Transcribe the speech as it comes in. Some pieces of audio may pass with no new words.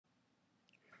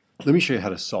Let me show you how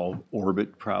to solve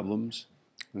orbit problems.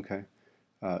 Okay.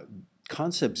 Uh,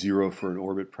 Concept zero for an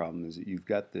orbit problem is that you've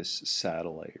got this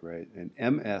satellite, right? And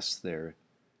ms there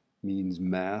means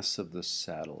mass of the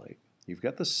satellite. You've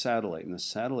got the satellite, and the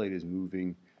satellite is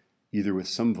moving either with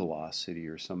some velocity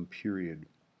or some period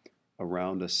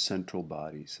around a central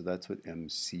body. So that's what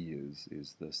MC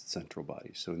is the central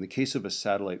body. So in the case of a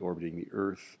satellite orbiting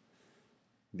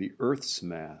the Earth's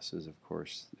mass is, of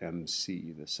course,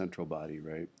 MC, the central body,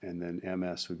 right? And then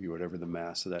MS would be whatever the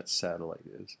mass of that satellite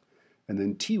is. And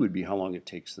then T would be how long it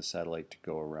takes the satellite to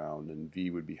go around, and V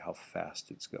would be how fast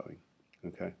it's going,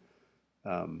 okay?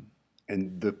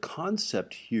 And the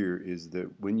concept here is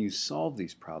that when you solve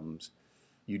these problems,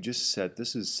 you just set,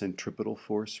 this is centripetal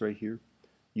force right here,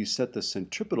 you set the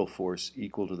centripetal force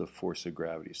equal to the force of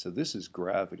gravity. So this is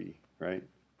gravity, right?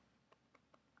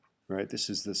 Right? This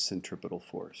is the centripetal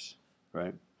force,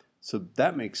 right? So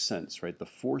that makes sense, right? The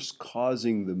force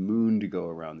causing the moon to go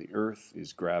around the Earth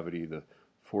is gravity. The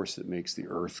force that makes the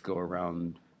Earth go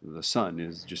around the sun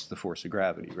is just the force of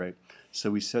gravity, right?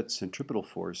 So we set centripetal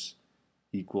force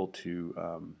equal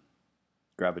to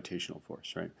gravitational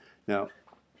force, right? Now,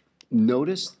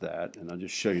 notice that, and I'll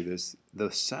just show you this, the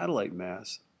satellite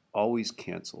mass always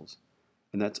cancels.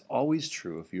 And that's always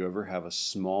true if you ever have a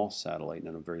small satellite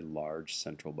and a very large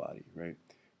central body, right?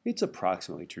 It's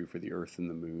approximately true for the Earth and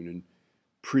the Moon, and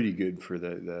pretty good for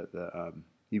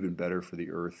even better for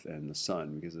the Earth and the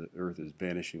Sun, because the Earth is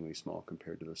vanishingly small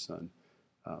compared to the Sun.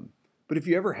 But if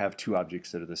you ever have two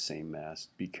objects that are the same mass,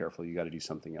 be careful. You got to do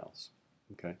something else.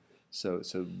 Okay. So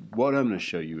what I'm going to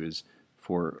show you is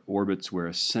for orbits where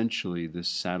essentially this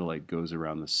satellite goes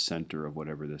around the center of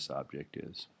whatever this object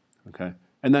is. Okay.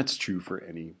 And that's true for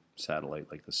any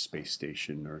satellite, like the space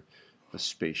station or a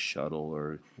space shuttle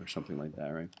or something like that,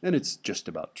 right? And it's just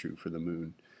about true for the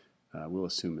moon. We'll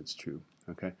assume it's true,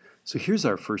 okay? So here's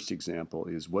our first example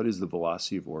is what is the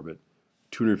velocity of orbit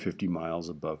 250 miles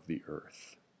above the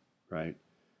Earth, right?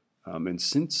 And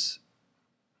since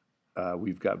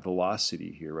we've got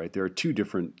velocity here, right? There are two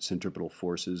different centripetal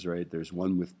forces, right? There's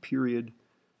one with period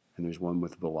and there's one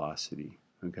with velocity,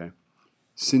 okay?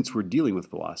 Since we're dealing with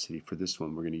velocity, for this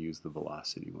one, we're going to use the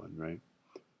velocity one, right?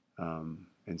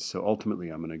 And so ultimately,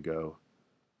 I'm going to go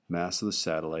mass of the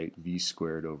satellite, v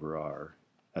squared over r.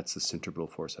 That's the centripetal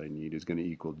force I need, is going to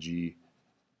equal g,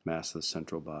 mass of the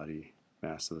central body,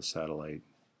 mass of the satellite,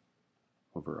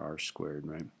 over r squared,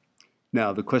 right?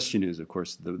 Now, the question is, of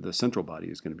course, the central body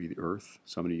is going to be the Earth,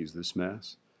 so I'm going to use this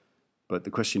mass. But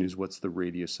the question is, what's the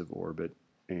radius of orbit?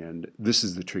 And this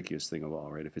is the trickiest thing of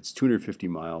all, right? If it's 250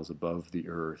 miles above the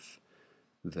Earth,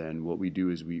 then what we do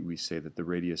is we say that the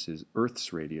radius is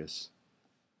Earth's radius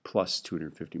plus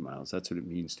 250 miles. That's what it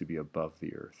means to be above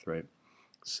the Earth, right?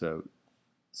 So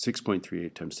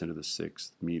 6.38 times 10 to the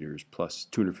 6th meters plus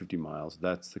 250 miles,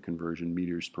 that's the conversion,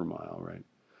 meters per mile, right?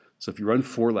 So if you run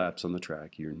 4 laps on the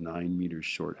track, you're 9 meters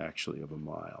short actually of a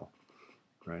mile,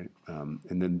 right?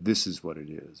 And then this is what it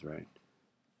is, right?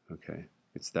 Okay.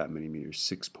 It's that many meters,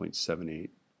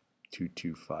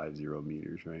 6.782250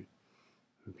 meters, right?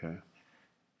 Okay.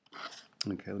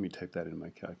 Okay, let me type that in my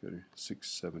calculator.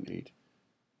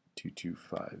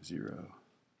 6782250.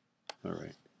 All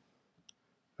right.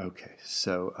 Okay,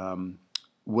 so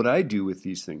what I do with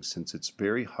these things, since it's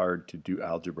very hard to do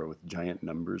algebra with giant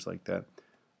numbers like that,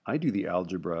 I do the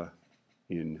algebra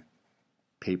in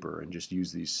paper and just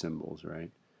use these symbols,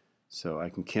 right? So I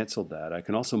can cancel that. I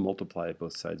can also multiply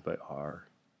both sides by r,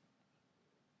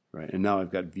 right? And now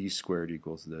I've got v squared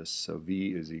equals this. So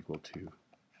v is equal to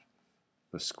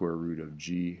the square root of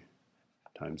g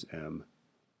times m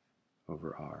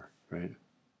over r, right?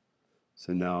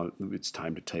 So now it's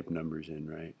time to type numbers in,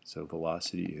 right? So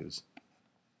velocity is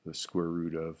the square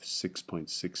root of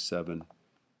 6.67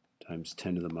 times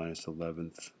 10 to the minus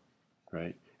 11th,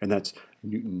 right? And that's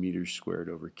Newton meters squared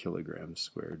over kilograms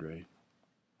squared, right?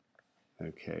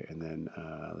 Okay, and then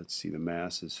let's see, the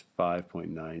mass is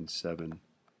 5.97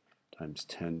 times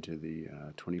 10 to the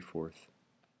 24th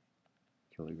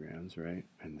kilograms, right?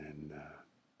 And then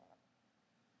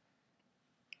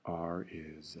R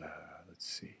is, let's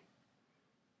see,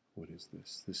 what is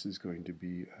this? This is going to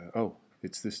be, oh,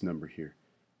 it's this number here,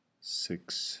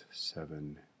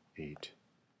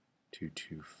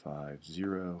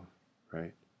 6782250,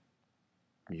 right?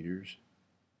 Meters,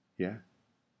 yeah?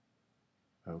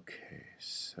 Okay,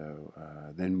 so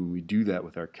then when we do that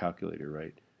with our calculator,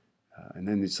 right? And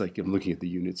then it's like I'm looking at the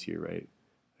units here, right?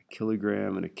 A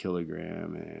kilogram and a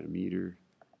kilogram and a meter,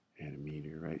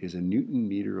 right? Is a Newton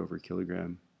meter over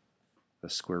kilogram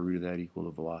the square root of that equal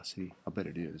to velocity? I'll bet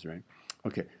it is, right?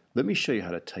 Okay, let me show you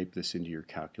how to type this into your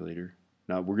calculator.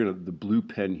 Now the blue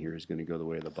pen here is gonna go the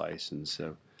way of the bison,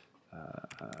 so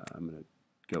I'm gonna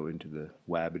go into the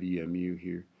WABIT EMU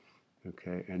here,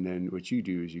 okay, and then what you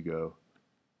do is you go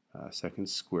second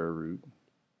square root.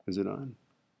 Is it on?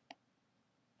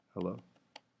 Hello?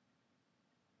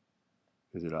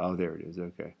 Is it? Oh, there it is.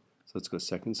 Okay. So let's go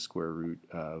second square root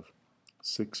of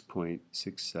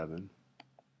 6.67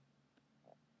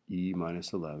 e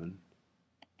minus 11,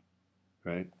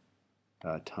 right?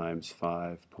 Times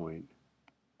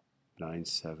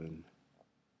 5.97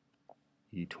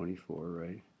 e24,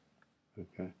 right?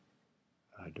 Okay.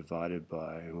 Divided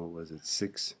by, what was it?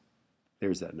 6.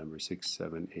 There's that number,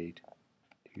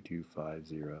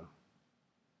 6782250,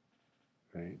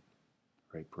 right?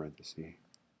 Right parenthesis.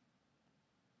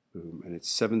 Boom, and it's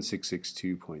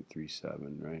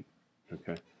 7662.37, right?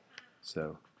 Okay,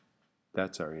 so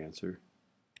that's our answer.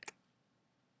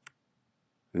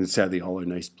 And sadly, all our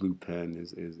nice blue pen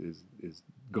is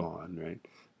gone, right?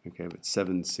 Okay, but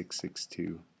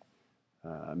 7662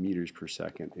 meters per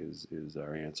second is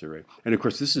our answer, right? And of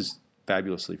course, this is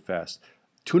fabulously fast.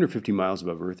 250 miles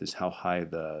above Earth is how high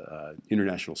the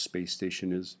International Space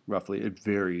Station is, roughly. It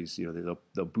varies, you know,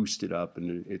 they'll boost it up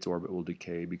and its orbit will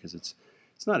decay because it's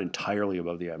not entirely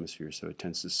above the atmosphere, so it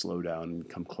tends to slow down and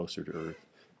come closer to Earth.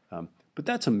 But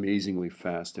that's amazingly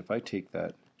fast. If I take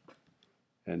that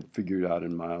and figure it out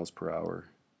in miles per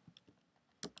hour,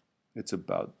 it's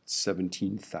about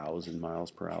 17,000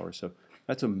 miles per hour. So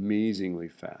that's amazingly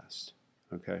fast,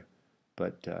 okay?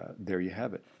 But there you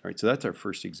have it. All right, so that's our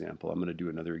first example. I'm going to do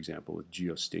another example with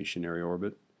geostationary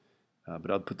orbit,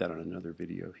 but I'll put that on another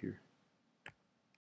video here.